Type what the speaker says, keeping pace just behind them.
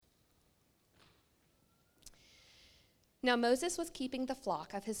Now Moses was keeping the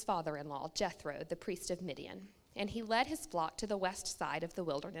flock of his father-in-law, Jethro, the priest of Midian. And he led his flock to the west side of the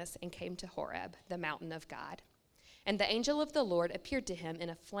wilderness and came to Horeb, the mountain of God. And the angel of the Lord appeared to him in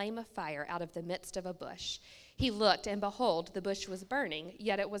a flame of fire out of the midst of a bush. He looked, and behold, the bush was burning,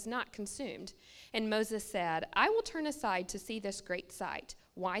 yet it was not consumed. And Moses said, I will turn aside to see this great sight,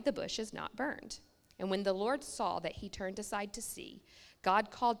 why the bush is not burned. And when the Lord saw that he turned aside to see, God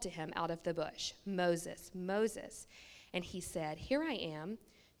called to him out of the bush, Moses, Moses. And he said, Here I am.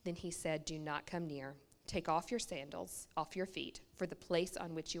 Then he said, Do not come near. Take off your sandals off your feet, for the place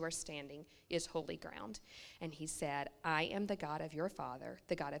on which you are standing is holy ground. And he said, I am the God of your father,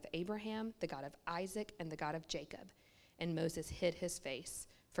 the God of Abraham, the God of Isaac, and the God of Jacob. And Moses hid his face,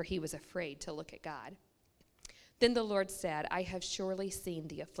 for he was afraid to look at God. Then the Lord said, I have surely seen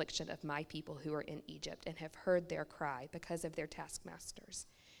the affliction of my people who are in Egypt, and have heard their cry because of their taskmasters.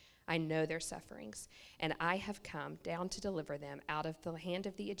 I know their sufferings, and I have come down to deliver them out of the hand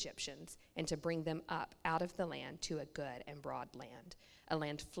of the Egyptians and to bring them up out of the land to a good and broad land, a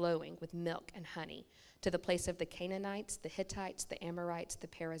land flowing with milk and honey, to the place of the Canaanites, the Hittites, the Amorites, the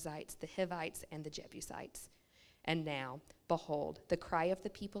Perizzites, the Hivites, and the Jebusites. And now, behold, the cry of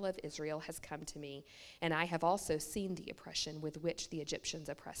the people of Israel has come to me, and I have also seen the oppression with which the Egyptians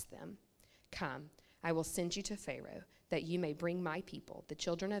oppress them. Come, I will send you to Pharaoh, that you may bring my people, the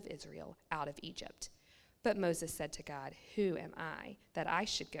children of Israel, out of Egypt. But Moses said to God, Who am I, that I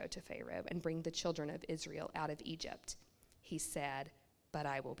should go to Pharaoh and bring the children of Israel out of Egypt? He said, But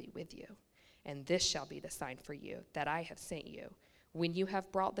I will be with you, and this shall be the sign for you, that I have sent you. When you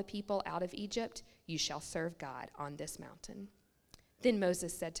have brought the people out of Egypt, you shall serve God on this mountain. Then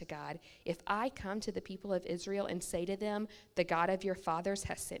Moses said to God, If I come to the people of Israel and say to them, The God of your fathers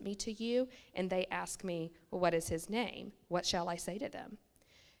has sent me to you, and they ask me, Well, what is his name? What shall I say to them?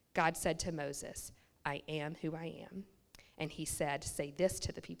 God said to Moses, I am who I am. And he said, Say this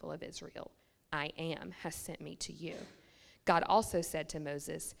to the people of Israel, I am has sent me to you. God also said to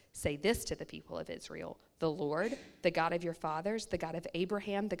Moses, Say this to the people of Israel, The Lord, the God of your fathers, the God of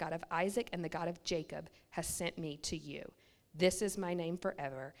Abraham, the God of Isaac, and the God of Jacob has sent me to you. This is my name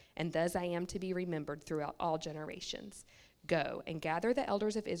forever, and thus I am to be remembered throughout all generations. Go and gather the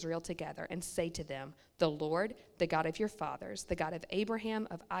elders of Israel together and say to them, The Lord, the God of your fathers, the God of Abraham,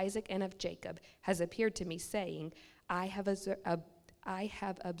 of Isaac, and of Jacob, has appeared to me, saying, I have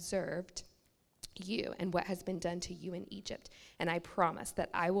observed you and what has been done to you in Egypt, and I promise that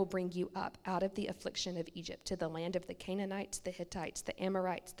I will bring you up out of the affliction of Egypt to the land of the Canaanites, the Hittites, the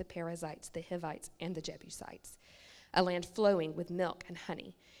Amorites, the Perizzites, the Hivites, and the Jebusites, a land flowing with milk and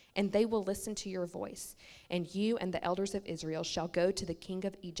honey. And they will listen to your voice. And you and the elders of Israel shall go to the king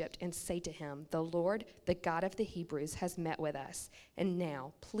of Egypt and say to him, The Lord, the God of the Hebrews, has met with us. And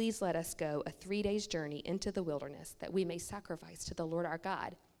now, please let us go a 3 days' journey into the wilderness, that we may sacrifice to the Lord our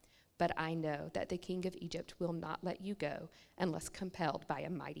God. But I know that the king of Egypt will not let you go unless compelled by a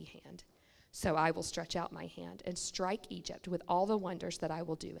mighty hand. So I will stretch out my hand and strike Egypt with all the wonders that I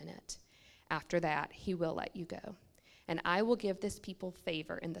will do in it. After that, he will let you go. And I will give this people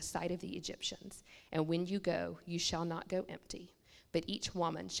favor in the sight of the Egyptians. And when you go, you shall not go empty. But each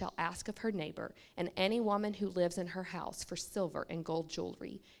woman shall ask of her neighbor, and any woman who lives in her house, for silver and gold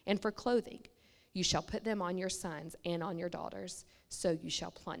jewelry, and for clothing. You shall put them on your sons and on your daughters, so you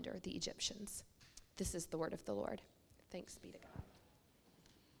shall plunder the Egyptians. This is the word of the Lord. Thanks be to God.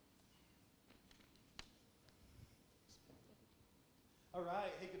 All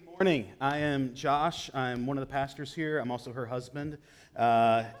right. Hey, good morning. I am Josh. I'm one of the pastors here. I'm also her husband.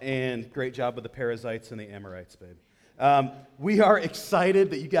 And great job with the Perizzites and the Amorites, babe. We are excited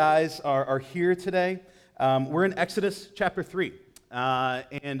that you guys are here today. We're in Exodus chapter 3.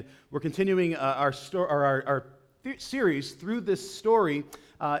 And we're continuing our series through this story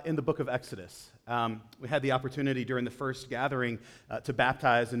in the book of Exodus. We had the opportunity during the first gathering to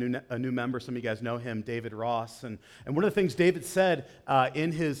baptize a new member. Some of you guys know him, David Ross. And one of the things David said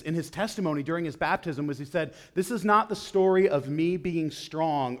in his testimony during his baptism was he said, This is not the story of me being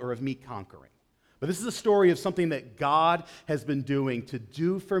strong or of me conquering. But this is a story of something that God has been doing to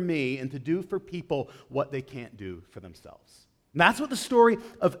do for me and to do for people what they can't do for themselves. And that's what the story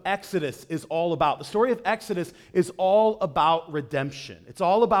of Exodus is all about. The story of Exodus is all about redemption. It's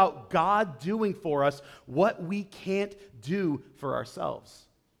all about God doing for us what we can't do for ourselves.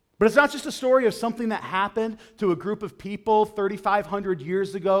 But it's not just a story of something that happened to a group of people 3,500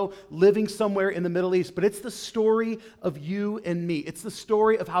 years ago living somewhere in the Middle East, but it's the story of you and me. It's the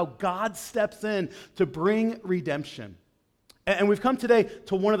story of how God steps in to bring redemption. And we've come today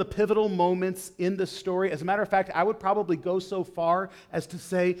to one of the pivotal moments in the story. As a matter of fact, I would probably go so far as to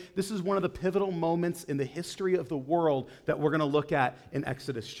say this is one of the pivotal moments in the history of the world that we're going to look at in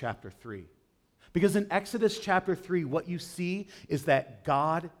Exodus chapter 3. Because in Exodus chapter 3, what you see is that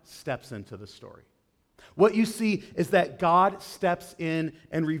God steps into the story. What you see is that God steps in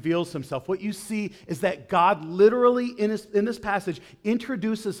and reveals himself. What you see is that God literally in this passage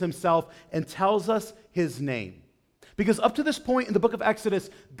introduces himself and tells us his name. Because up to this point in the book of Exodus,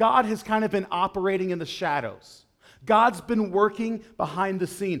 God has kind of been operating in the shadows. God's been working behind the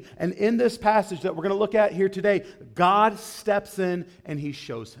scene. And in this passage that we're going to look at here today, God steps in and he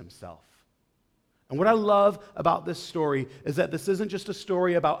shows himself. And what I love about this story is that this isn't just a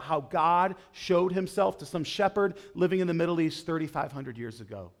story about how God showed himself to some shepherd living in the Middle East 3,500 years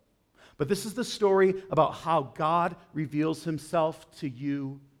ago. But this is the story about how God reveals himself to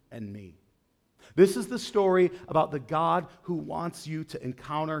you and me. This is the story about the God who wants you to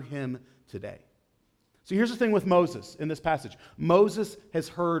encounter him today. So here's the thing with Moses in this passage. Moses has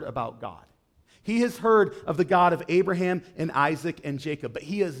heard about God. He has heard of the God of Abraham and Isaac and Jacob, but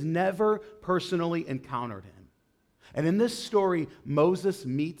he has never personally encountered him. And in this story, Moses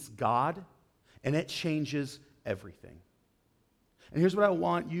meets God, and it changes everything. And here's what I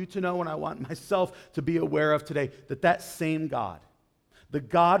want you to know, and I want myself to be aware of today, that same God, the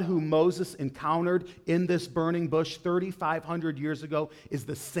God who Moses encountered in this burning bush 3,500 years ago, is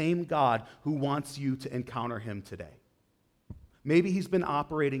the same God who wants you to encounter him today. Maybe he's been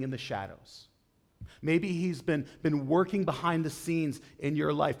operating in the shadows. Maybe he's been working behind the scenes in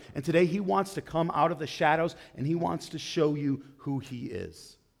your life. And today he wants to come out of the shadows and he wants to show you who he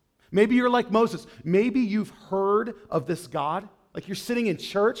is. Maybe you're like Moses. Maybe you've heard of this God. Like you're sitting in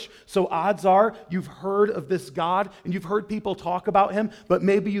church, so odds are you've heard of this God and you've heard people talk about him, but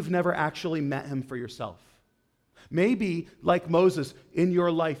maybe you've never actually met him for yourself. Maybe, like Moses, in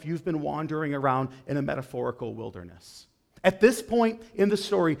your life you've been wandering around in a metaphorical wilderness. At this point in the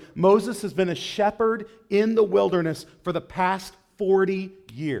story, Moses has been a shepherd in the wilderness for the past 40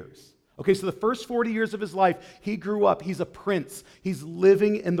 years. Okay, so the first 40 years of his life, he grew up, he's a prince. He's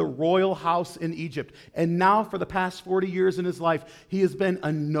living in the royal house in Egypt. And now for the past 40 years in his life, he has been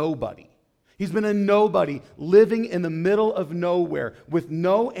a nobody. He's been a nobody living in the middle of nowhere with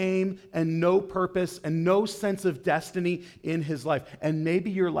no aim and no purpose and no sense of destiny in his life. And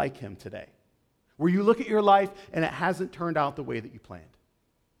maybe you're like him today, where you look at your life and it hasn't turned out the way that you planned.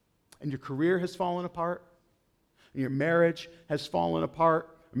 And your career has fallen apart, and your marriage has fallen apart,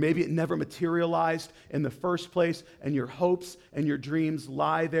 or maybe it never materialized in the first place, and your hopes and your dreams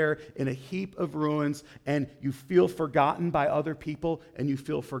lie there in a heap of ruins, and you feel forgotten by other people, and you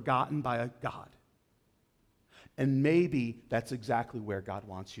feel forgotten by a God. And maybe that's exactly where God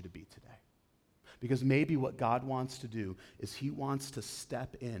wants you to be today. Because maybe what God wants to do is he wants to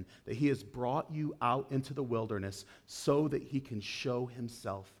step in, that he has brought you out into the wilderness so that he can show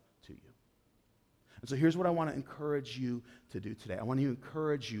himself to you. And so here's what I want to encourage you to do today. I want to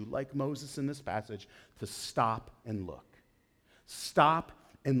encourage you, like Moses in this passage, to stop and look. Stop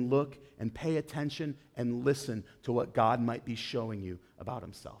and look and pay attention and listen to what God might be showing you about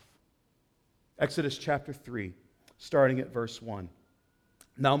himself. Exodus chapter 3, starting at verse 1.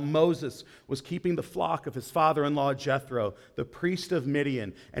 Now Moses was keeping the flock of his father-in-law Jethro, the priest of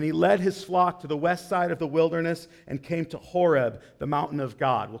Midian, and he led his flock to the west side of the wilderness and came to Horeb, the mountain of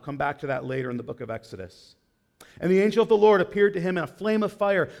God. We'll come back to that later in the book of Exodus. And the angel of the Lord appeared to him in a flame of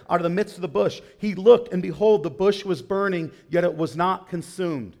fire out of the midst of the bush. He looked, and behold, the bush was burning, yet it was not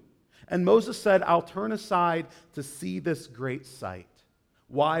consumed. And Moses said, I'll turn aside to see this great sight,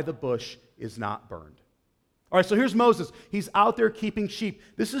 why the bush is not burned. All right, so here's Moses. He's out there keeping sheep.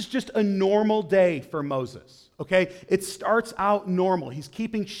 This is just a normal day for Moses, okay? It starts out normal. He's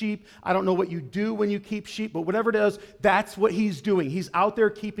keeping sheep. I don't know what you do when you keep sheep, but whatever it is, that's what he's doing. He's out there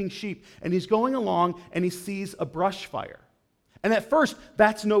keeping sheep, and he's going along, and he sees a brush fire. And at first,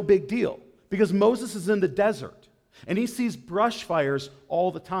 that's no big deal, because Moses is in the desert, and he sees brush fires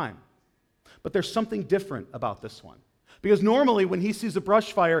all the time. But there's something different about this one. Because normally when he sees a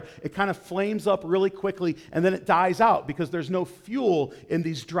brush fire, it kind of flames up really quickly and then it dies out because there's no fuel in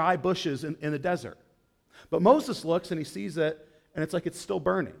these dry bushes in the desert. But Moses looks and he sees it and it's like it's still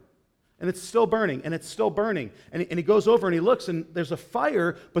burning. And it's still burning and it's still burning. And he goes over and he looks and there's a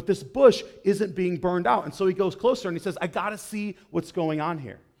fire, but this bush isn't being burned out. And so he goes closer and he says, I got to see what's going on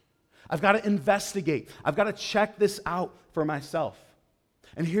here. I've got to investigate. I've got to check this out for myself.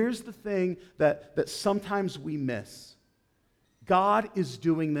 And here's the thing that sometimes we miss. God is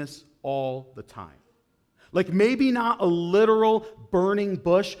doing this all the time. Like maybe not a literal burning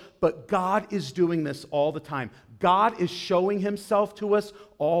bush, but God is doing this all the time. God is showing himself to us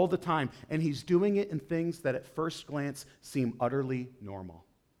all the time, and he's doing it in things that at first glance seem utterly normal.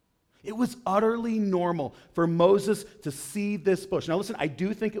 It was utterly normal for Moses to see this bush. Now listen, I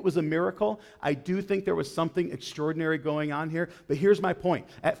do think it was a miracle. I do think there was something extraordinary going on here, but here's my point.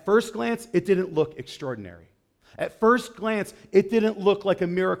 At first glance, it didn't look extraordinary. At first glance, it didn't look like a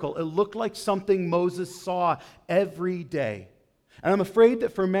miracle. It looked like something Moses saw every day. And I'm afraid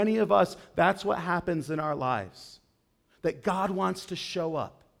that for many of us, that's what happens in our lives. That God wants to show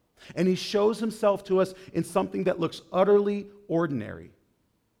up. And he shows himself to us in something that looks utterly ordinary.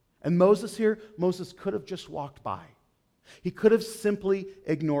 And Moses could have just walked by. He could have simply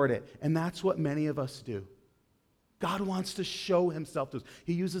ignored it. And that's what many of us do. God wants to show himself to us.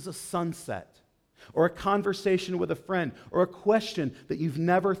 He uses a sunset, or a conversation with a friend, or a question that you've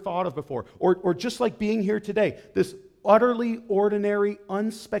never thought of before, or just like being here today, this utterly ordinary,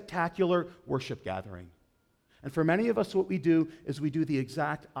 unspectacular worship gathering. And for many of us, what we do is we do the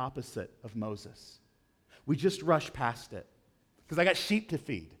exact opposite of Moses. We just rush past it because I got sheep to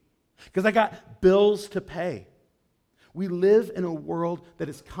feed, because I got bills to pay. We live in a world that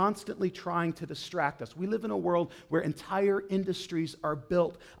is constantly trying to distract us. We live in a world where entire industries are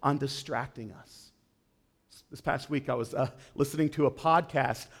built on distracting us. This past week, I was listening to a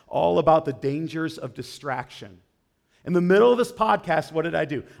podcast all about the dangers of distraction. In the middle of this podcast, what did I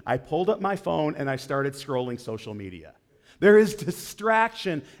do? I pulled up my phone and I started scrolling social media. There is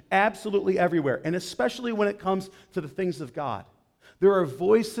distraction absolutely everywhere, and especially when it comes to the things of God. There are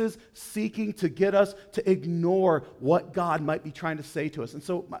voices seeking to get us to ignore what God might be trying to say to us. And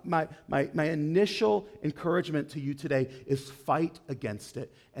so my initial encouragement to you today is fight against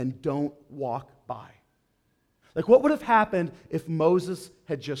it and don't walk by. Like, what would have happened if Moses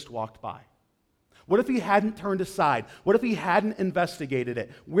had just walked by? What if he hadn't turned aside? What if he hadn't investigated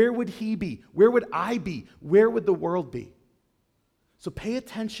it? Where would he be? Where would I be? Where would the world be? So pay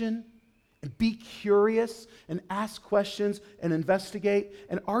attention and be curious and ask questions and investigate.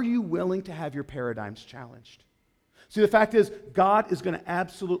 And are you willing to have your paradigms challenged? See, the fact is, God is going to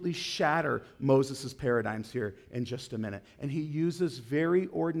absolutely shatter Moses' paradigms here in just a minute. And he uses very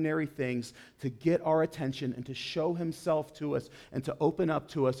ordinary things to get our attention and to show himself to us and to open up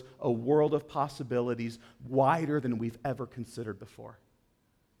to us a world of possibilities wider than we've ever considered before.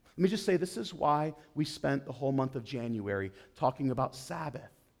 Let me just say, this is why we spent the whole month of January talking about Sabbath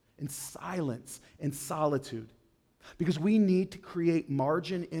and silence and solitude. Because we need to create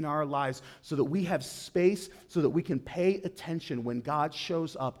margin in our lives so that we have space, so that we can pay attention when God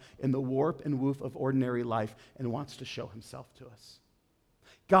shows up in the warp and woof of ordinary life and wants to show himself to us.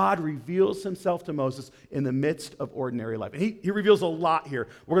 God reveals himself to Moses in the midst of ordinary life. And he reveals a lot here.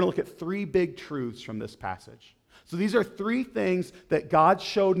 We're going to look at three big truths from this passage. So these are three things that God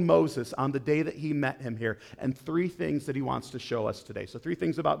showed Moses on the day that he met him here, and three things that he wants to show us today. So three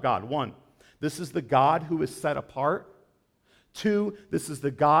things about God. One, this is the God who is set apart. Two, this is the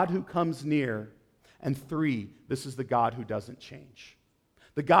God who comes near. And three, this is the God who doesn't change.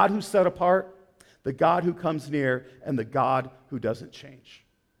 The God who's set apart, the God who comes near, and the God who doesn't change.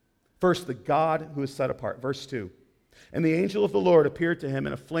 First, the God who is set apart. Verse 2. And the angel of the Lord appeared to him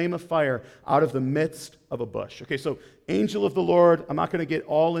in a flame of fire out of the midst of a bush. Okay, so angel of the Lord, I'm not going to get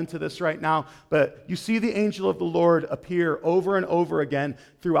all into this right now, but you see the angel of the Lord appear over and over again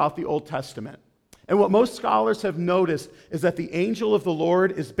throughout the Old Testament. And what most scholars have noticed is that the angel of the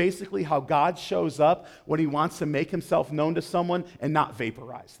Lord is basically how God shows up when he wants to make himself known to someone and not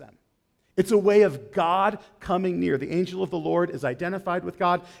vaporize them. It's a way of God coming near. The angel of the Lord is identified with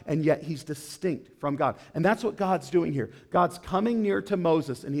God, and yet he's distinct from God. And that's what God's doing here. God's coming near to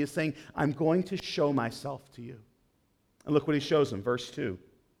Moses, and he is saying, I'm going to show myself to you. And look what he shows him, verse 2.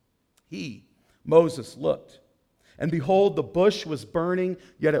 He, Moses, looked, and behold, the bush was burning,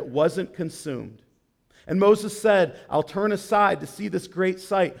 yet it wasn't consumed. And Moses said, I'll turn aside to see this great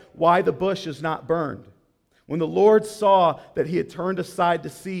sight, why the bush is not burned. When the Lord saw that he had turned aside to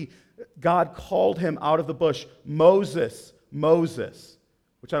see, God called him out of the bush, Moses, Moses.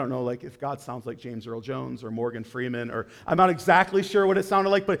 Which I don't know, like if God sounds like James Earl Jones or Morgan Freeman, or I'm not exactly sure what it sounded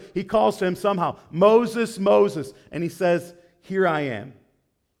like, but he calls to him somehow, Moses, Moses. And he says, here I am.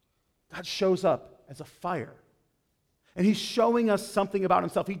 God shows up as a fire. And he's showing us something about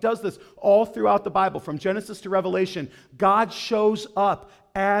himself. He does this all throughout the Bible, from Genesis to Revelation. God shows up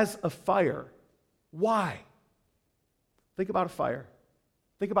as a fire. Why? Think about a fire.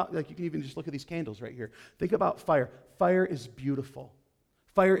 Think about, like, you can even just look at these candles right here. Think about fire. Fire is beautiful.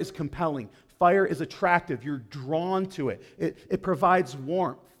 Fire is compelling. Fire is attractive. You're drawn to it. It provides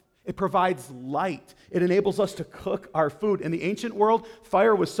warmth. It provides light. It enables us to cook our food. In the ancient world,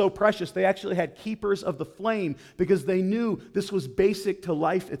 fire was so precious, they actually had keepers of the flame because they knew this was basic to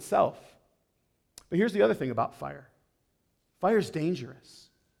life itself. But here's the other thing about fire. Fire is dangerous.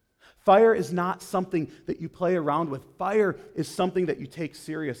 Fire is not something that you play around with. Fire is something that you take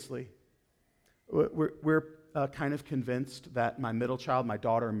seriously. We're kind of convinced that my middle child, my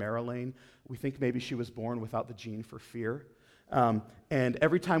daughter, Marilyn, we think maybe she was born without the gene for fear. And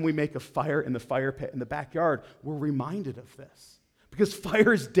every time we make a fire in the fire pit in the backyard, we're reminded of this. Because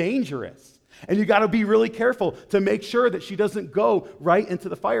fire is dangerous. And you got to be really careful to make sure that she doesn't go right into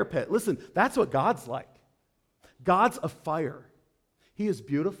the fire pit. Listen, that's what God's like. God's a fire. He is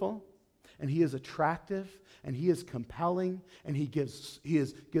beautiful, and he is attractive, and he is compelling, and he gives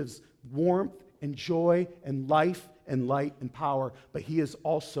warmth and joy and life and light and power, but he is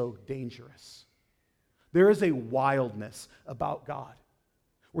also dangerous. There is a wildness about God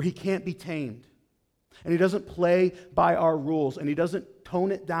where he can't be tamed, and he doesn't play by our rules, and he doesn't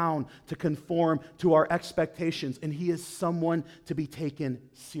tone it down to conform to our expectations, and he is someone to be taken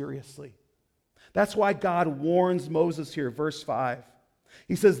seriously. That's why God warns Moses here, verse 5.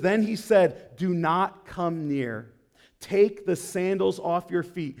 He says, "Then he said, 'Do not come near. Take the sandals off your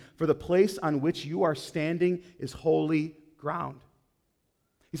feet, for the place on which you are standing is holy ground.'"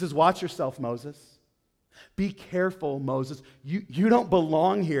 He says, "Watch yourself, Moses. Be careful, Moses. You don't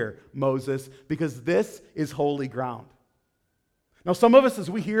belong here, Moses, because this is holy ground." Now, some of us, as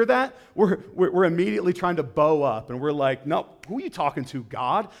we hear that, we're immediately trying to bow up, and we're like, "No, who are you talking to,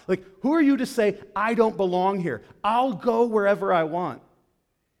 God? Like, who are you to say, I don't belong here? I'll go wherever I want."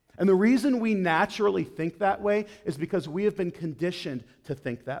 And the reason we naturally think that way is because we have been conditioned to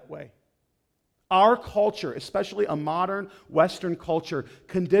think that way. Our culture, especially a modern Western culture,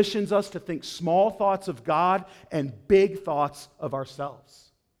 conditions us to think small thoughts of God and big thoughts of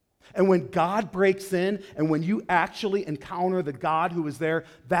ourselves. And when God breaks in, and when you actually encounter the God who is there,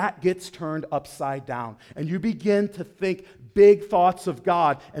 that gets turned upside down. And you begin to think big thoughts of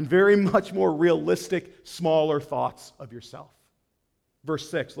God and very much more realistic, smaller thoughts of yourself. Verse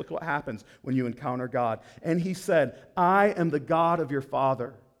 6, look what happens when you encounter God. "And he said, 'I am the God of your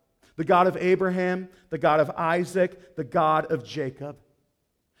father, the God of Abraham, the God of Isaac, the God of Jacob.'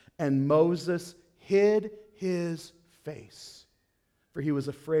 And Moses hid his face, for he was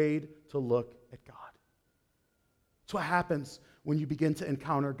afraid to look at God." That's what happens when you begin to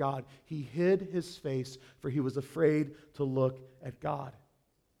encounter God. He hid his face, for he was afraid to look at God.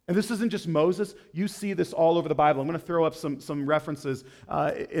 And this isn't just Moses. You see this all over the Bible. I'm going to throw up some references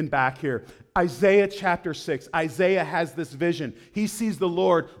in back here. Isaiah chapter 6. Isaiah has this vision. He sees the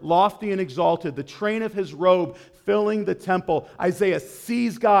Lord lofty and exalted, the train of his robe filling the temple. Isaiah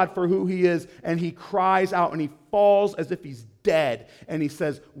sees God for who he is, and he cries out, and he falls as if he's dead. And he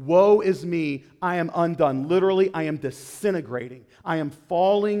says, "Woe is me, I am undone." Literally, I am disintegrating. I am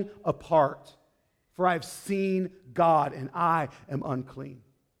falling apart. For I have seen God, and I am unclean.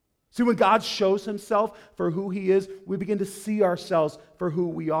 See, when God shows himself for who he is, we begin to see ourselves for who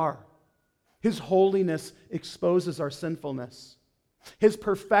we are. His holiness exposes our sinfulness. His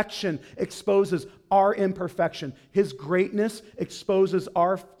perfection exposes our imperfection. His greatness exposes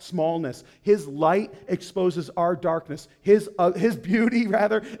our smallness. His light exposes our darkness. His beauty,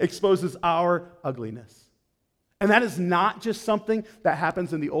 exposes our ugliness. And that is not just something that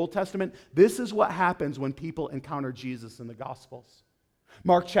happens in the Old Testament. This is what happens when people encounter Jesus in the Gospels.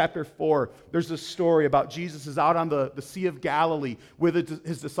 Mark chapter 4, there's a story about Jesus is out on the Sea of Galilee with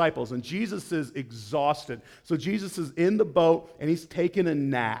his disciples, and Jesus is exhausted. So Jesus is in the boat, and he's taking a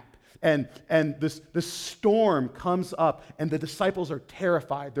nap. And this storm comes up, and the disciples are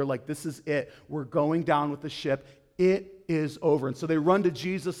terrified. They're like, "This is it. We're going down with the ship. It is over." And so they run to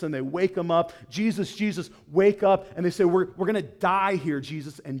Jesus, and they wake him up. Jesus, wake up. And they say, we're going to die here,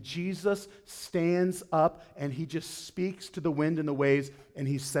 Jesus. And Jesus stands up, and he just speaks to the wind and the waves, and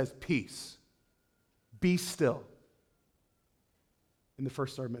he says, "Peace, be still." In the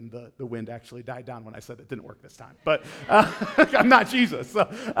first sermon, the wind actually died down when I said it didn't work this time. But I'm not Jesus.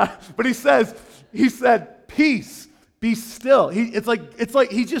 But he said, "Peace, be still." It's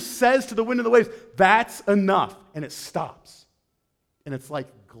like he just says to the wind and the waves, "That's enough." And it stops. And it's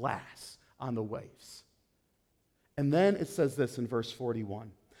like glass on the waves. And then it says this in verse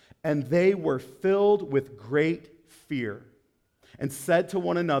 41. "And they were filled with great fear and said to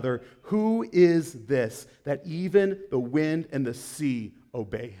one another, 'Who is this that even the wind and the sea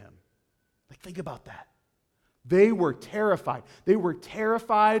obey him?'" Like, think about that. They were terrified. They were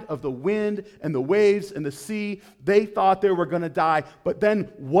terrified of the wind and the waves and the sea. They thought they were going to die. But then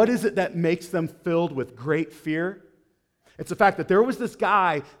what is it that makes them filled with great fear? It's the fact that there was this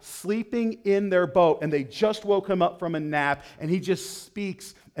guy sleeping in their boat, and they just woke him up from a nap, and he just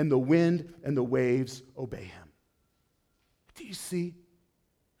speaks, and the wind and the waves obey him. Do you see?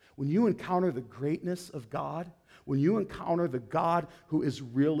 When you encounter the greatness of God, when you encounter the God who is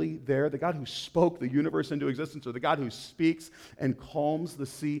really there, the God who spoke the universe into existence, or the God who speaks and calms the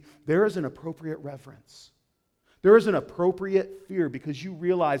sea, there is an appropriate reverence. There is an appropriate fear because you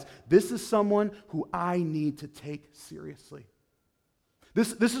realize this is someone who I need to take seriously.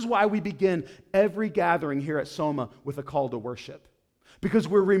 This is why we begin every gathering here at Soma with a call to worship. Because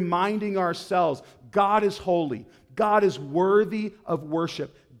we're reminding ourselves God is holy. God is worthy of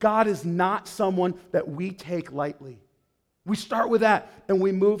worship. God is not someone that we take lightly. We start with that and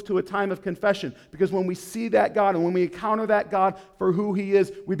we move to a time of confession because when we see that God and when we encounter that God for who He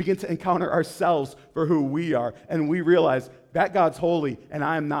is, we begin to encounter ourselves for who we are. And we realize that God's holy and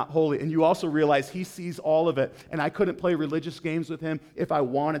I am not holy. And you also realize He sees all of it. And I couldn't play religious games with Him if I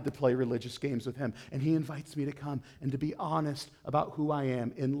wanted to play religious games with Him. And He invites me to come and to be honest about who I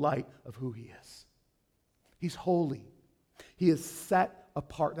am in light of who He is. He's holy. He is set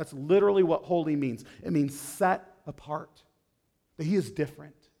apart. That's literally what holy means. It means set apart. That He is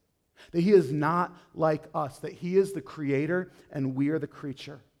different. That He is not like us. That He is the creator and we are the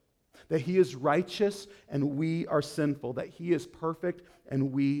creature. That He is righteous and we are sinful. That He is perfect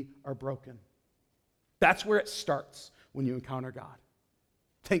and we are broken. That's where it starts when you encounter God.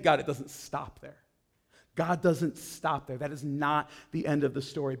 Thank God it doesn't stop there. God doesn't stop there. That is not the end of the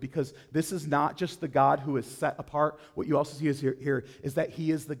story because this is not just the God who is set apart. What you also see is here is that He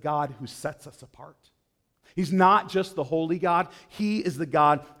is the God who sets us apart. He's not just the holy God. He is the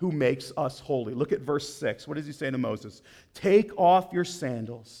God who makes us holy. Look at verse 6. What does He say to Moses? Take off your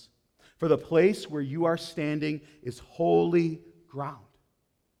sandals, for the place where you are standing is holy ground.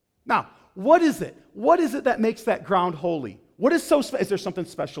 Now, what is it? What is it that makes that ground holy? What is so special? Is there something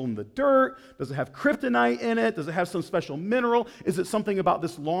special in the dirt? Does it have kryptonite in it? Does it have some special mineral? Is it something about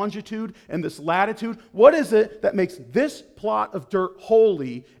this longitude and this latitude? What is it that makes this plot of dirt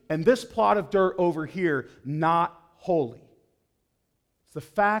holy and this plot of dirt over here not holy? It's the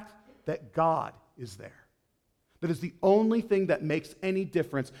fact that God is there. That is the only thing that makes any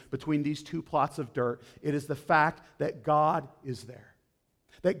difference between these two plots of dirt. It is the fact that God is there.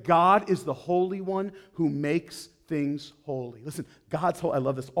 That God is the Holy One who makes things holy. Listen, God's holy. I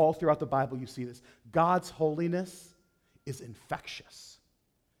love this. All throughout the Bible you see this. God's holiness is infectious.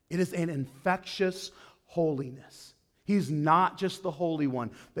 It is an infectious holiness. He's not just the Holy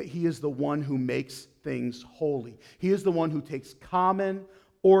One, but He is the one who makes things holy. He is the one who takes common,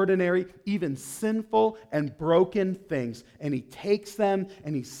 ordinary, even sinful and broken things, and He takes them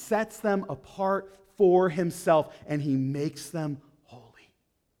and He sets them apart for Himself, and He makes them holy.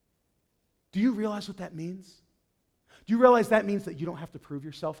 Do you realize what that means? Do you realize that means that you don't have to prove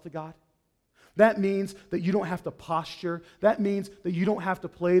yourself to God? That means that you don't have to posture. That means that you don't have to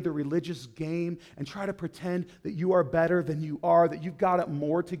play the religious game and try to pretend that you are better than you are, that you've got it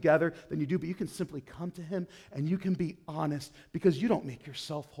more together than you do, but you can simply come to Him and you can be honest because you don't make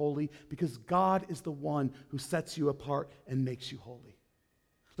yourself holy because God is the one who sets you apart and makes you holy.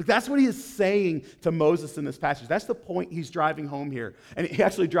 Look, that's what He is saying to Moses in this passage. That's the point He's driving home here. And He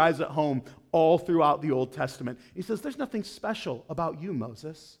actually drives it home all throughout the Old Testament. He says, there's nothing special about you,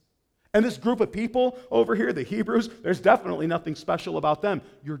 Moses. And this group of people over here, the Hebrews, there's definitely nothing special about them.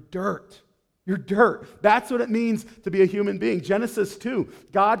 You're dirt. You're dirt. That's what it means to be a human being. Genesis 2,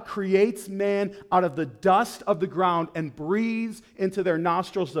 God creates man out of the dust of the ground and breathes into their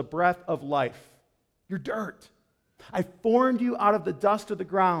nostrils the breath of life. You're dirt. I formed you out of the dust of the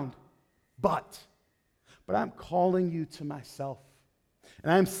ground, but I'm calling you to myself,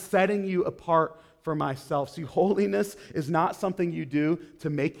 and I'm setting you apart for myself. See, holiness is not something you do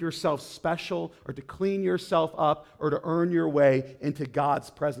to make yourself special or to clean yourself up or to earn your way into God's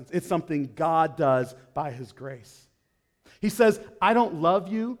presence. It's something God does by His grace. He says, I don't love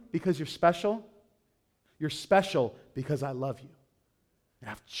you because you're special. You're special because I love you, and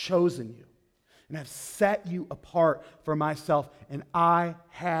I've chosen you. And I've set you apart for myself, and I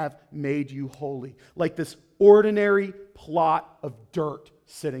have made you holy. Like this ordinary plot of dirt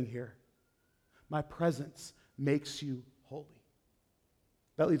sitting here. My presence makes you holy.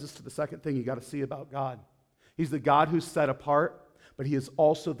 That leads us to the second thing you got to see about God. He's the God who's set apart, but He is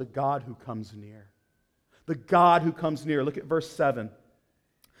also the God who comes near. The God who comes near. Look at verse 7.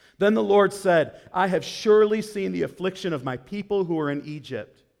 Then the Lord said, I have surely seen the affliction of my people who are in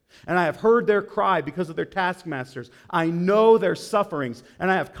Egypt. And I have heard their cry because of their taskmasters. I know their sufferings, and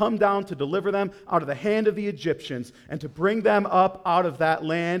I have come down to deliver them out of the hand of the Egyptians and to bring them up out of that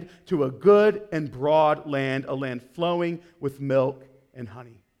land to a good and broad land, a land flowing with milk and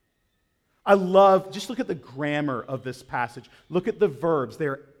honey. Just look at the grammar of this passage. Look at the verbs.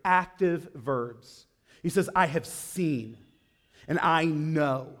 They're active verbs. He says, I have seen, and I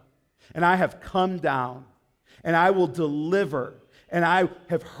know, and I have come down, and I will deliver, and I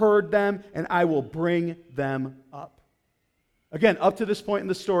have heard them, and I will bring them up. Again, up to this point in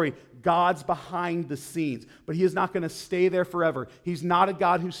the story, God's behind the scenes, but he is not going to stay there forever. He's not a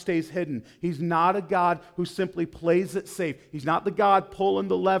God who stays hidden. He's not a God who simply plays it safe. He's not the God pulling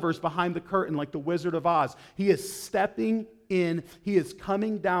the levers behind the curtain like the Wizard of Oz. He is stepping in. He is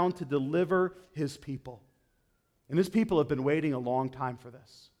coming down to deliver his people. And his people have been waiting a long time for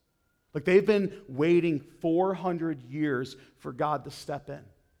this. Like they've been waiting 400 years for God to step in.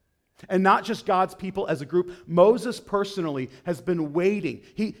 And not just God's people as a group. Moses personally has been waiting.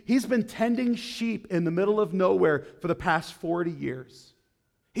 He's been tending sheep in the middle of nowhere for the past 40 years.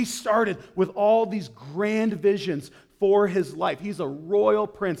 He started with all these grand visions for his life. He's a royal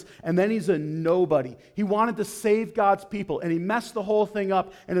prince, and then he's a nobody. He wanted to save God's people, and he messed the whole thing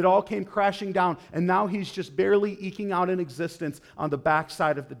up, and it all came crashing down, and now he's just barely eking out an existence on the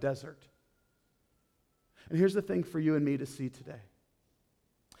backside of the desert. And here's the thing for you and me to see today.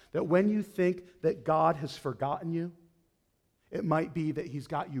 That when you think that God has forgotten you, it might be that he's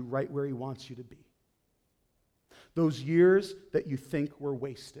got you right where he wants you to be. Those years that you think were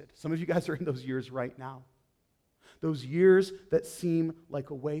wasted. Some of you guys are in those years right now. Those years that seem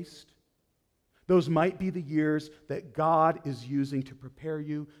like a waste. Those might be the years that God is using to prepare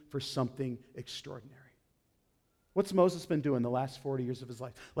you for something extraordinary. What's Moses been doing the last 40 years of his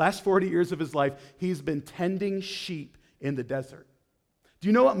life? Last 40 years of his life, he's been tending sheep in the desert. Do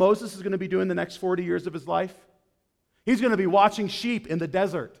you know what Moses is going to be doing the next 40 years of his life? He's going to be watching sheep in the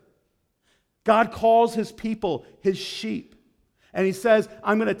desert. God calls his people his sheep. And he says,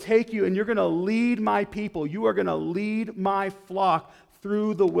 I'm going to take you and you're going to lead my people. You are going to lead my flock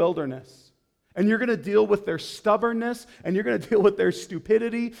through the wilderness. And you're going to deal with their stubbornness, and you're going to deal with their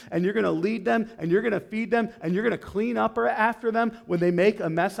stupidity, and you're going to lead them, and you're going to feed them, and you're going to clean up after them when they make a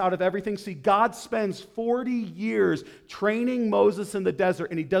mess out of everything. See, God spends 40 years training Moses in the desert,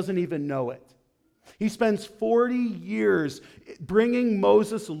 and he doesn't even know it. He spends 40 years bringing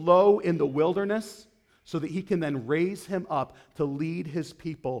Moses low in the wilderness so that he can then raise him up to lead his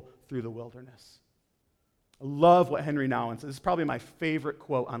people through the wilderness. I love what Henry Nouwen says. This is probably my favorite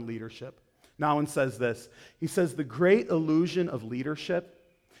quote on leadership. Nouwen says this. He says, the great illusion of leadership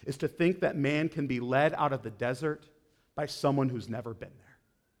is to think that man can be led out of the desert by someone who's never been there.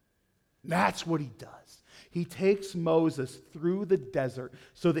 That's what he does. He takes Moses through the desert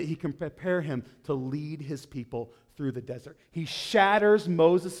so that he can prepare him to lead his people through the desert. He shatters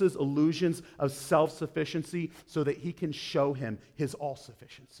Moses' illusions of self-sufficiency so that he can show him his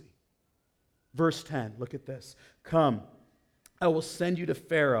all-sufficiency. Verse 10, look at this. Come, I will send you to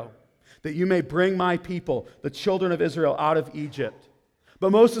Pharaoh, that you may bring my people, the children of Israel, out of Egypt.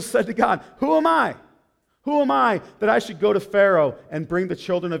 But Moses said to God, who am I? Who am I that I should go to Pharaoh and bring the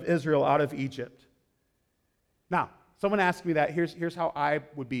children of Israel out of Egypt? Now, someone asked me that. Here's how I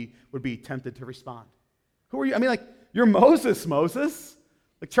would be tempted to respond. Who are you? I mean, like, you're Moses.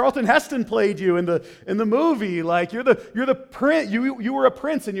 Like Charlton Heston played you in the movie. Like you're the prince. You were a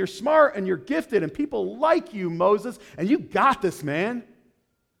prince, and you're smart and you're gifted, and people like you, Moses, and you got this, man.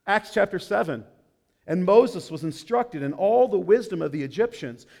 Acts chapter 7. And Moses was instructed in all the wisdom of the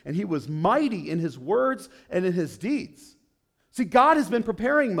Egyptians, and he was mighty in his words and in his deeds. See, God has been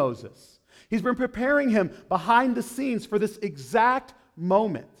preparing Moses. He's been preparing him behind the scenes for this exact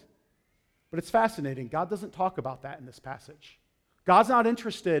moment. But it's fascinating. God doesn't talk about that in this passage. God's not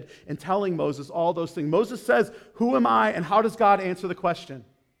interested in telling Moses all those things. Moses says, who am I? And how does God answer the question?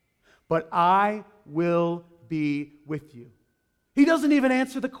 But I will be with you. He doesn't even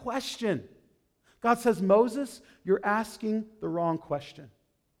answer the question. God says, Moses, you're asking the wrong question.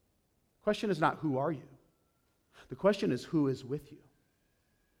 The question is not, who are you? The question is, who is with you?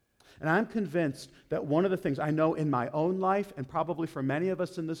 And I'm convinced that one of the things I know in my own life, and probably for many of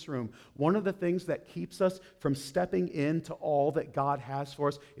us in this room, one of the things that keeps us from stepping into all that God has for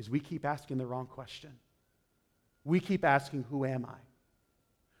us is we keep asking the wrong question. We keep asking, who am I?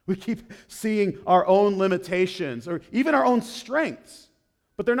 We keep seeing our own limitations or even our own strengths,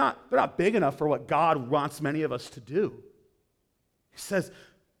 but they're not big enough for what God wants many of us to do. He says,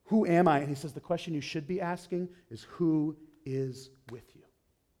 who am I? And he says the question you should be asking is, who is with you?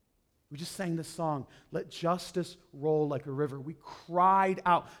 We just sang this song, let justice roll like a river. We cried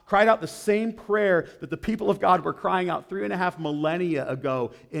out the same prayer that the people of God were crying out 3.5 millennia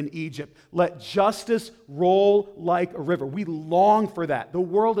ago in Egypt. Let justice roll like a river. We long for that. The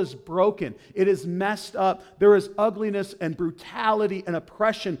world is broken. It is messed up. There is ugliness and brutality and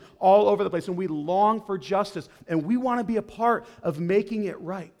oppression all over the place, and we long for justice, and we want to be a part of making it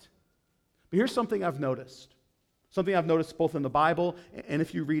right. But here's something I've noticed. Something I've noticed both in the Bible and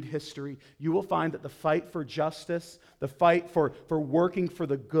if you read history, you will find that the fight for justice, the fight for working for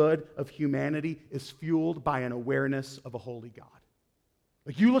the good of humanity is fueled by an awareness of a holy God.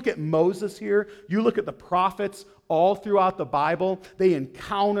 Like you look at Moses here, you look at the prophets all throughout the Bible, they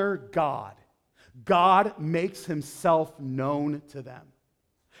encounter God. God makes himself known to them.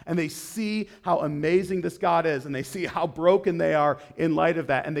 And they see how amazing this God is, and they see how broken they are in light of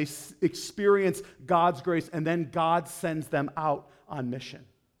that, and they experience God's grace, and then God sends them out on mission.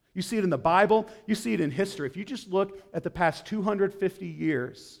 You see it in the Bible, you see it in history. If you just look at the past 250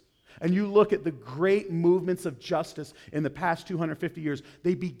 years, and you look at the great movements of justice in the past 250 years,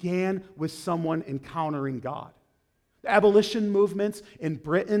 they began with someone encountering God. The abolition movements in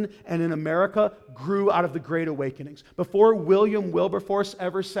Britain and in America grew out of the Great Awakenings. Before William Wilberforce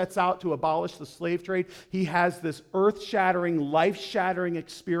ever sets out to abolish the slave trade, he has this earth-shattering, life-shattering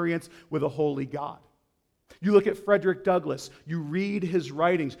experience with a holy God. You look at Frederick Douglass, you read his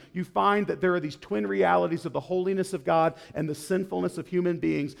writings, you find that there are these twin realities of the holiness of God and the sinfulness of human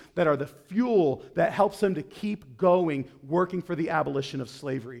beings that are the fuel that helps him to keep going, working for the abolition of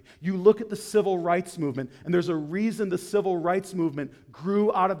slavery. You look at the civil rights movement, and there's a reason the civil rights movement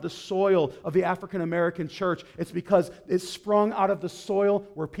grew out of the soil of the African American church. It's because it sprung out of the soil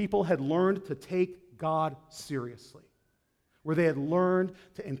where people had learned to take God seriously, where they had learned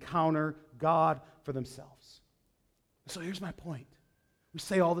to encounter God for themselves. So here's my point. We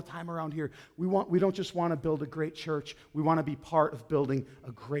say all the time around here, we don't just want to build a great church, we want to be part of building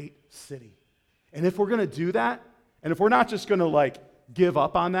a great city. And if we're going to do that, and if we're not just going to give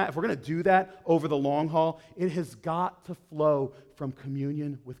up on that, if we're going to do that over the long haul, it has got to flow from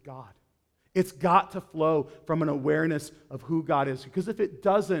communion with God. It's got to flow from an awareness of who God is. Because if it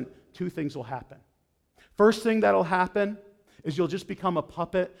doesn't, two things will happen. First thing that'll happen is you'll just become a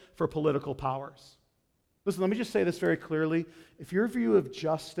puppet for political powers. Listen, let me just say this very clearly. If your view of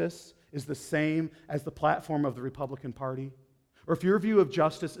justice is the same as the platform of the Republican Party, or if your view of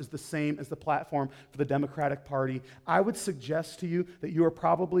justice is the same as the platform for the Democratic Party, I would suggest to you that you are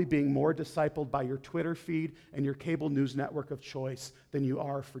probably being more discipled by your Twitter feed and your cable news network of choice than you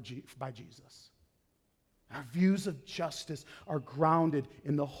are by Jesus. Our views of justice are grounded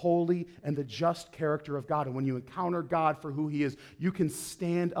in the holy and the just character of God. And when you encounter God for who he is, you can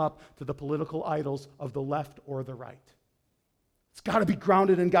stand up to the political idols of the left or the right. It's got to be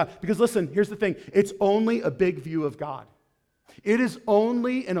grounded in God. Because listen, here's the thing. It's only a big view of God. It is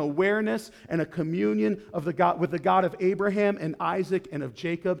only an awareness and a communion of with the God of Abraham and Isaac and of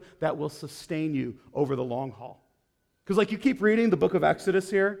Jacob that will sustain you over the long haul. Because you keep reading the book of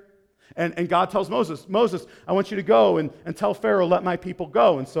Exodus here, and God tells Moses, I want you to go and tell Pharaoh, let my people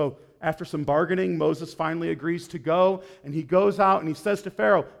go. And so after some bargaining, Moses finally agrees to go, and he goes out and he says to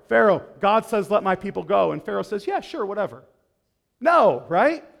Pharaoh, God says, let my people go. And Pharaoh says, yeah, sure, whatever. No,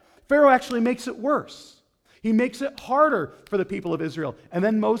 right? Pharaoh actually makes it worse. He makes it harder for the people of Israel. And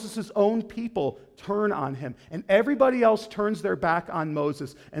then Moses' own people turn on him. And everybody else turns their back on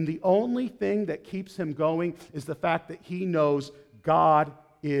Moses. And the only thing that keeps him going is the fact that he knows God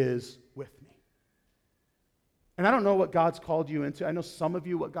is with me. And I don't know what God's called you into. I know some of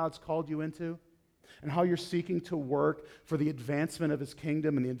you what God's called you into and how you're seeking to work for the advancement of his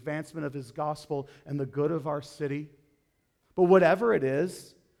kingdom and the advancement of his gospel and the good of our city. But whatever it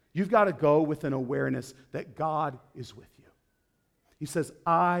is, you've got to go with an awareness that God is with you. He says,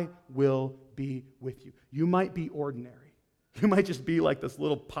 I will be with you. You might be ordinary. You might just be like this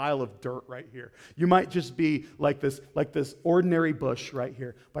little pile of dirt right here. You might just be like this ordinary bush right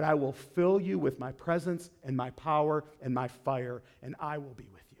here. But I will fill you with my presence and my power and my fire, and I will be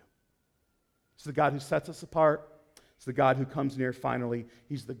with you. It's the God who sets us apart. It's the God who comes near finally.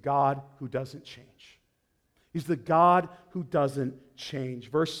 He's the God who doesn't change. He's the God who doesn't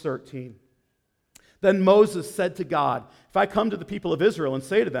change. Verse 13. Then Moses said to God, if I come to the people of Israel and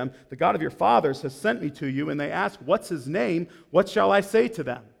say to them, the God of your fathers has sent me to you, and they ask, what's his name? What shall I say to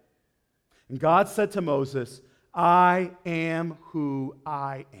them? And God said to Moses, I am who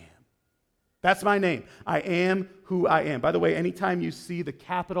I am. That's my name. I am who I am. By the way, anytime you see the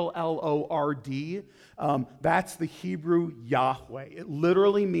capital Lord, that's the Hebrew Yahweh. It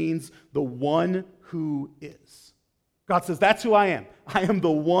literally means the one who is. God says, that's who I am. I am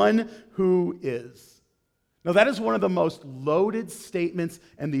the one who is. Now, that is one of the most loaded statements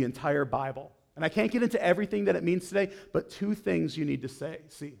in the entire Bible. And I can't get into everything that it means today, but two things you need to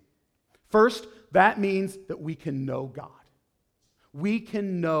see. First, that means that we can know God. We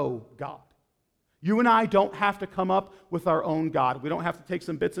can know God. You and I don't have to come up with our own God. We don't have to take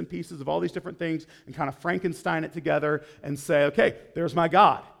some bits and pieces of all these different things and kind of Frankenstein it together and say, okay, there's my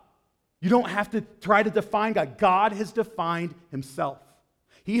God. You don't have to try to define God. God has defined himself.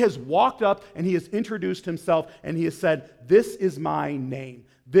 He has walked up and he has introduced himself and he has said, this is my name.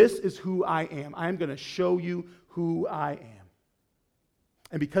 This is who I am. I am going to show you who I am.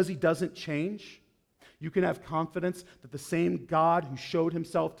 And because he doesn't change, you can have confidence that the same God who showed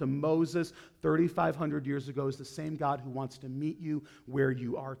himself to Moses 3,500 years ago is the same God who wants to meet you where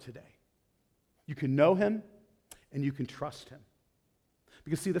you are today. You can know him and you can trust him.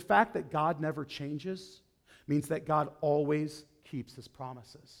 Because see, the fact that God never changes means that God always keeps his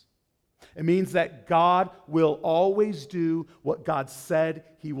promises. It means that God will always do what God said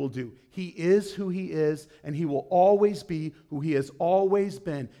he will do. He is who he is, and he will always be who he has always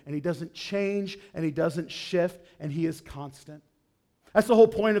been. And he doesn't change, and he doesn't shift, and he is constant. That's the whole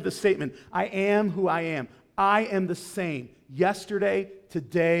point of this statement. I am who I am. I am the same yesterday,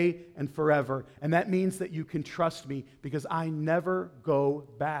 today, and forever. And that means that you can trust me because I never go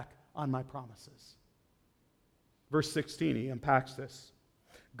back on my promises. Verse 16, he unpacks this.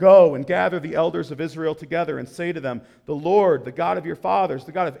 Go and gather the elders of Israel together and say to them, the Lord, the God of your fathers,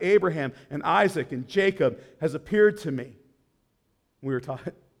 the God of Abraham and Isaac and Jacob, has appeared to me. We were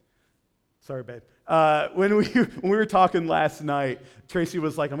talking. Sorry, babe. When we were talking last night, Tracy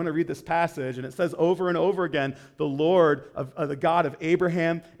was like, I'm going to read this passage, and it says over and over again, the Lord, the God of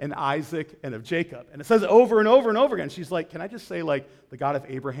Abraham and Isaac and of Jacob. And it says over and over and over again. She's like, can I just say like the God of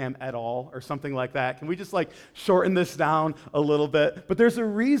Abraham et al. Or something like that? Can we just like shorten this down a little bit? But there's a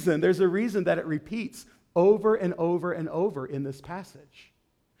reason that it repeats over and over and over in this passage.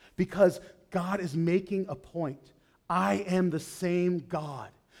 Because God is making a point. I am the same God.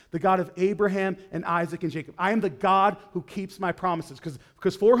 The God of Abraham and Isaac and Jacob. I am the God who keeps my promises.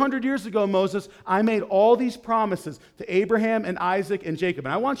 Because 400 years ago, Moses, I made all these promises to Abraham and Isaac and Jacob.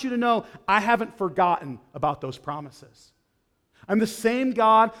 And I want you to know, I haven't forgotten about those promises. I'm the same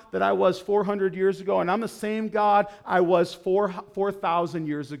God that I was 400 years ago, and I'm the same God I was 4,000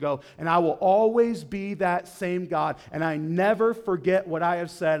 years ago, and I will always be that same God, and I never forget what I have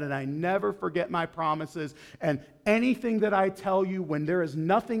said, and I never forget my promises, and anything that I tell you when there is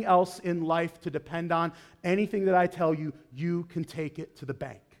nothing else in life to depend on, anything that I tell you, you can take it to the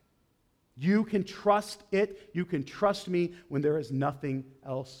bank. You can trust it. You can trust me when there is nothing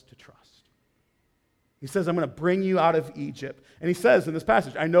else to trust. He says, I'm going to bring you out of Egypt. And he says in this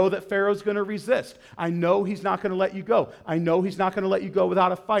passage, I know that Pharaoh's going to resist. I know he's not going to let you go. I know he's not going to let you go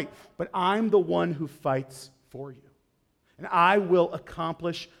without a fight. But I'm the one who fights for you. And I will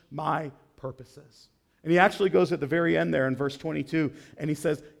accomplish my purposes. And he actually goes at the very end there in verse 22, and he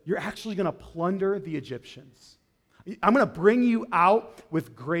says, you're actually going to plunder the Egyptians. I'm going to bring you out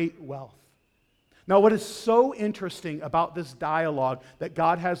with great wealth. Now, what is so interesting about this dialogue that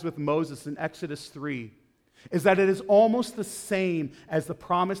God has with Moses in Exodus 3 is that it is almost the same as the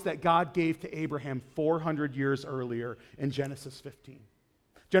promise that God gave to Abraham 400 years earlier in Genesis 15.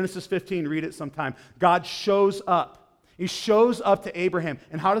 Genesis 15, read it sometime. God shows up. He shows up to Abraham.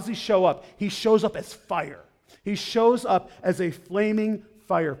 And how does he show up? He shows up as fire. He shows up as a flaming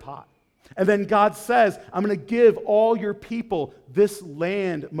fire pot. And then God says, I'm going to give all your people this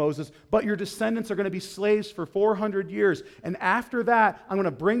land, Moses, but your descendants are going to be slaves for 400 years. And after that, I'm going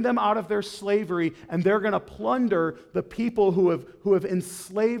to bring them out of their slavery, and they're going to plunder the people who have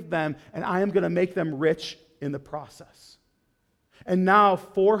enslaved them, and I am going to make them rich in the process. And now,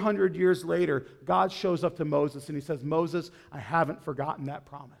 400 years later, God shows up to Moses, and he says, Moses, I haven't forgotten that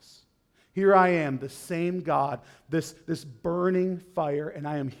promise. Here I am, the same God, this burning fire, and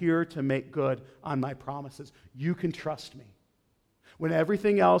I am here to make good on my promises. You can trust me. When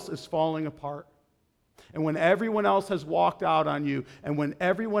everything else is falling apart, and when everyone else has walked out on you, and when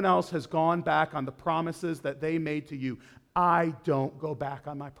everyone else has gone back on the promises that they made to you, I don't go back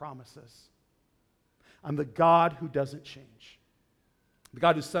on my promises. I'm the God who doesn't change. The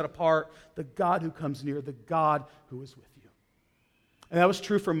God who's set apart, the God who comes near, the God who is with you. And that was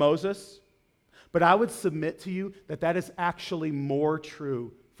true for Moses, but I would submit to you that that is actually more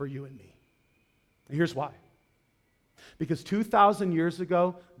true for you and me. And here's why. Because 2,000 years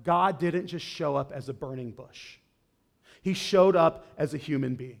ago, God didn't just show up as a burning bush. He showed up as a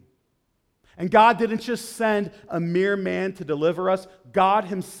human being. And God didn't just send a mere man to deliver us. God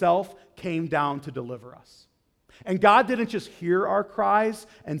himself came down to deliver us. And God didn't just hear our cries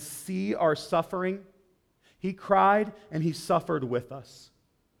and see our suffering. He cried and he suffered with us.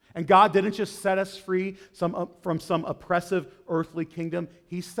 And God didn't just set us free from some oppressive earthly kingdom.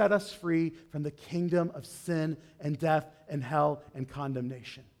 He set us free from the kingdom of sin and death and hell and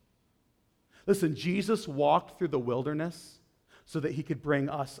condemnation. Listen, Jesus walked through the wilderness so that he could bring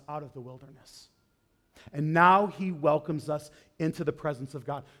us out of the wilderness. And now he welcomes us into the presence of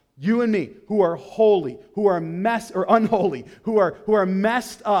God. You and me, who are holy, who are unholy, who are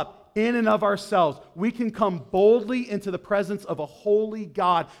messed up in and of ourselves, we can come boldly into the presence of a holy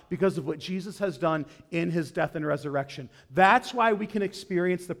God because of what Jesus has done in his death and resurrection. That's why we can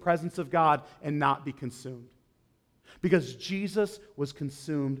experience the presence of God and not be consumed. Because Jesus was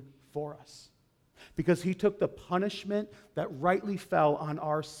consumed for us. Because he took the punishment that rightly fell on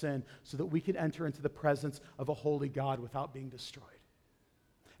our sin so that we could enter into the presence of a holy God without being destroyed.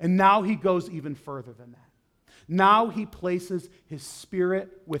 And now he goes even further than that. Now he places his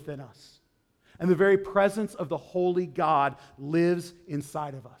Spirit within us. And the very presence of the holy God lives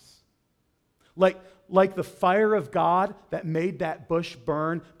inside of us. Like the fire of God that made that bush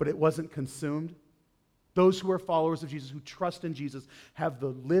burn, but it wasn't consumed. Those who are followers of Jesus, who trust in Jesus, have the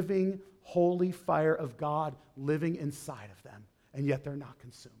living, holy fire of God living inside of them, and yet they're not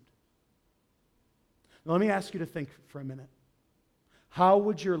consumed. Now, let me ask you to think for a minute. How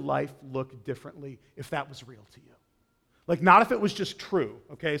would your life look differently if that was real to you? Like, not if it was just true,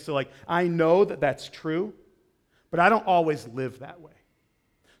 okay? So, like, I know that that's true, but I don't always live that way.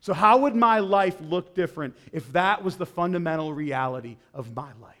 So how would my life look different if that was the fundamental reality of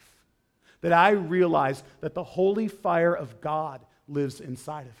my life? That I realized that the holy fire of God lives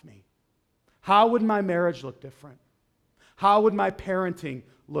inside of me. How would my marriage look different? How would my parenting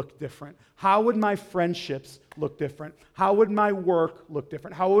look different? How would my friendships look different? How would my work look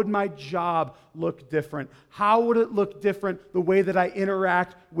different? How would my job look different? How would it look different the way that I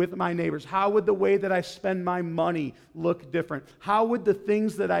interact with my neighbors? How would the way that I spend my money look different? How would the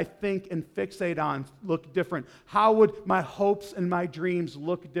things that I think and fixate on look different? How would my hopes and my dreams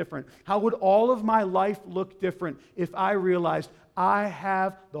look different? How would all of my life look different if I realized I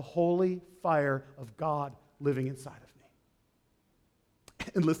have the holy fire of God living inside of me?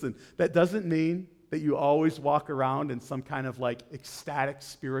 And listen, that doesn't mean that you always walk around in some kind of like ecstatic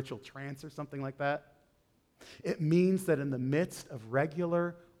spiritual trance or something like that. It means that in the midst of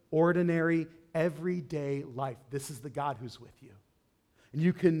regular, ordinary, everyday life, this is the God who's with you. And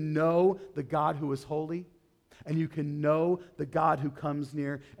you can know the God who is holy, and you can know the God who comes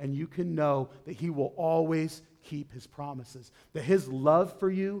near, and you can know that he will always keep his promises, that his love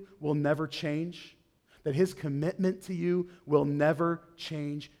for you will never change, that his commitment to you will never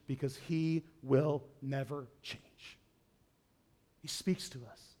change because he will never change. He speaks to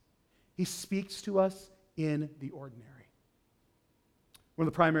us. He speaks to us in the ordinary. One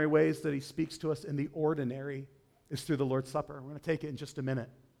of the primary ways that he speaks to us in the ordinary is through the Lord's Supper. We're going to take it in just a minute.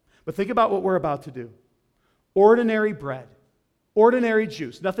 But think about what we're about to do. Ordinary bread, ordinary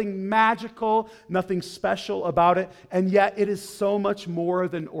juice, nothing magical, nothing special about it, and yet it is so much more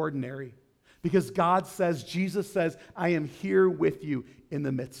than ordinary. Because God says, Jesus says, I am here with you in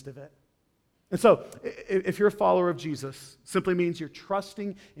the midst of it. And so, if you're a follower of Jesus, simply means you're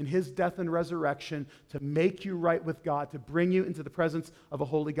trusting in his death and resurrection to make you right with God, to bring you into the presence of a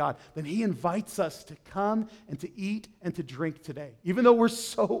holy God, then he invites us to come and to eat and to drink today, even though we're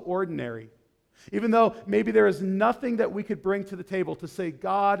so ordinary. Even though maybe there is nothing that we could bring to the table to say,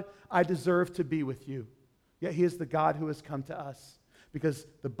 God, I deserve to be with you. Yet he is the God who has come to us, because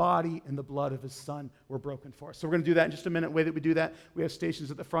the body and the blood of his son were broken for us. So we're going to do that in just a minute. The way that we do that, we have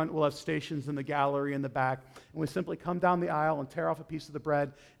stations at the front. We'll have stations in the gallery in the back. And we simply come down the aisle and tear off a piece of the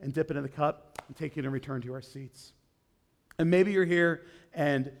bread and dip it in the cup and take it and return to our seats. And maybe you're here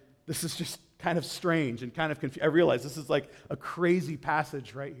and this is just kind of strange and kind of confusing. I realize this is like a crazy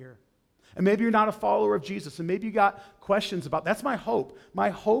passage right here. And maybe you're not a follower of Jesus, and maybe you got questions about, that's my hope. My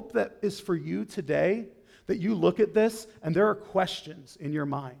hope that is for you today, that you look at this and there are questions in your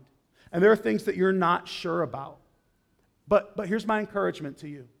mind. And there are things that you're not sure about. But here's my encouragement to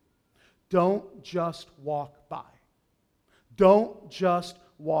you. Don't just walk by. Don't just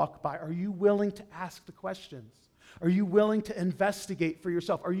walk by. Are you willing to ask the questions? Are you willing to investigate for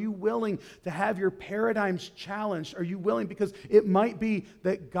yourself? Are you willing to have your paradigms challenged? Are you willing? Because it might be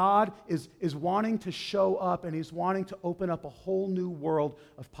that God is wanting to show up and he's wanting to open up a whole new world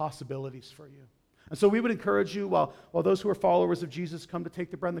of possibilities for you. And so we would encourage you, while those who are followers of Jesus come to take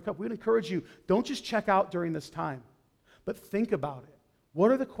the bread and the cup, we would encourage you, don't just check out during this time, but think about it. What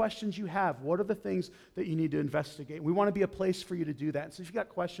are the questions you have? What are the things that you need to investigate? We want to be a place for you to do that. So if you've got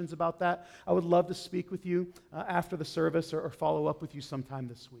questions about that, I would love to speak with you after the service or follow up with you sometime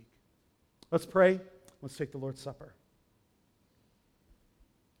this week. Let's pray. Let's take the Lord's Supper.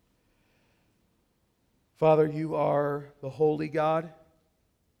 Father, you are the holy God.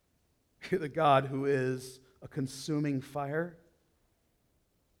 You're the God who is a consuming fire.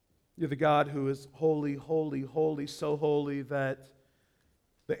 You're the God who is holy, holy, holy, so holy that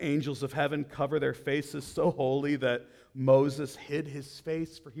the angels of heaven cover their faces, so holy that Moses hid his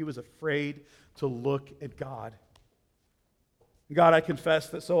face, for he was afraid to look at God. God, I confess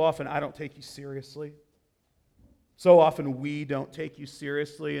that so often I don't take you seriously. So often we don't take you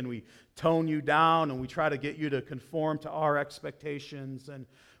seriously, and we tone you down, and we try to get you to conform to our expectations, and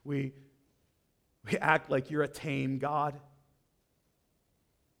we act like you're a tame God.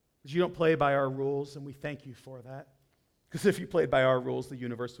 But you don't play by our rules, and we thank you for that. Because if you played by our rules, the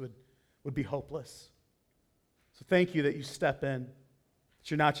universe would be hopeless. So thank you that you step in.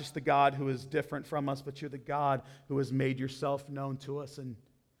 That you're not just the God who is different from us, but you're the God who has made yourself known to us. And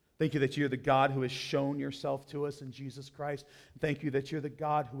thank you that you're the God who has shown yourself to us in Jesus Christ. And thank you that you're the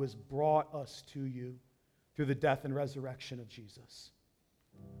God who has brought us to you through the death and resurrection of Jesus.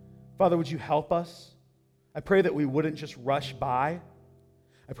 Father, would you help us? I pray that we wouldn't just rush by.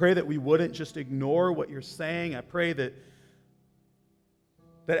 I pray that we wouldn't just ignore what you're saying. I pray that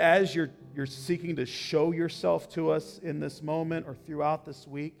as you're seeking to show yourself to us in this moment or throughout this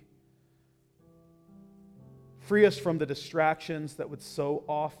week, free us from the distractions that would so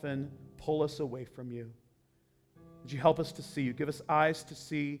often pull us away from you. Would you help us to see you? Give us eyes to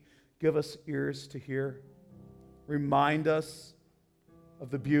see. Give us ears to hear. Remind us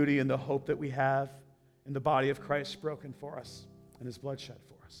of the beauty and the hope that we have in the body of Christ broken for us and his blood shed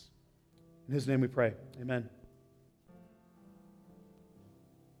for us. In his name we pray. Amen.